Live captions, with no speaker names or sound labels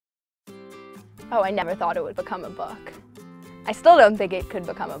Oh, I never thought it would become a book. I still don't think it could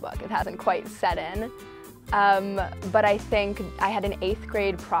become a book. It hasn't quite set in. But I think I had an 8th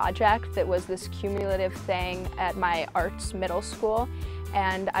grade project that was this cumulative thing at my arts middle school,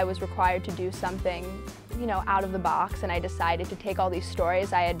 and I was required to do something, you know, out of the box, and I decided to take all these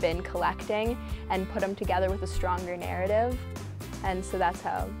stories I had been collecting and put them together with a stronger narrative, and so that's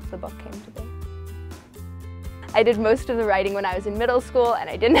how the book came to be. I did most of the writing when I was in middle school, and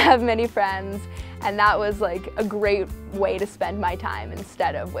I didn't have many friends, and that was like a great way to spend my time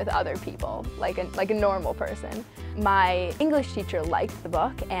instead of with other people, like a normal person. My English teacher liked the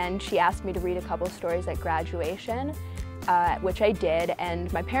book, and she asked me to read a couple stories at graduation, which I did,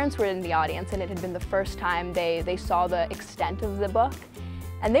 and my parents were in the audience, and it had been the first time they saw the extent of the book,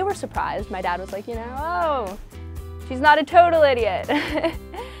 and they were surprised. My dad was like, you know, oh, she's not a total idiot.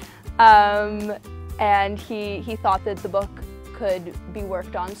 And he thought that the book could be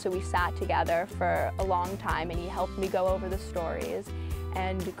worked on, so we sat together for a long time, and he helped me go over the stories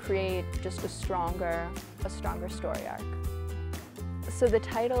and create just a stronger story arc. So the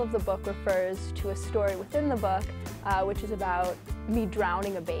title of the book refers to a story within the book, which is about me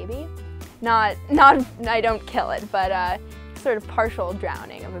drowning a baby. Not I don't kill it, but sort of partial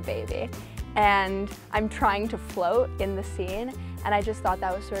drowning of a baby. And I'm trying to float in the scene, and I just thought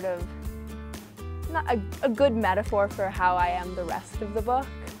that was sort of a good metaphor for how I am the rest of the book,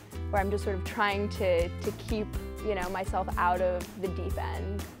 where I'm just sort of trying to keep, you know, myself out of the deep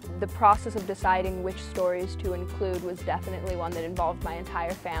end. The process of deciding which stories to include was definitely one that involved my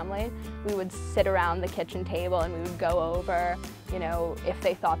entire family. We would sit around the kitchen table and we would go over, you know, if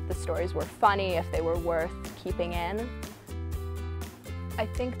they thought the stories were funny, if they were worth keeping in. I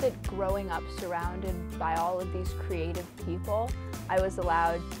think that growing up surrounded by all of these creative people, I was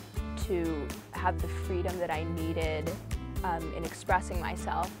allowed to have the freedom that I needed in expressing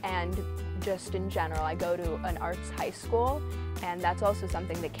myself, and just in general. I go to an arts high school, and that's also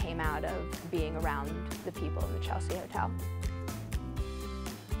something that came out of being around the people in the Chelsea Hotel.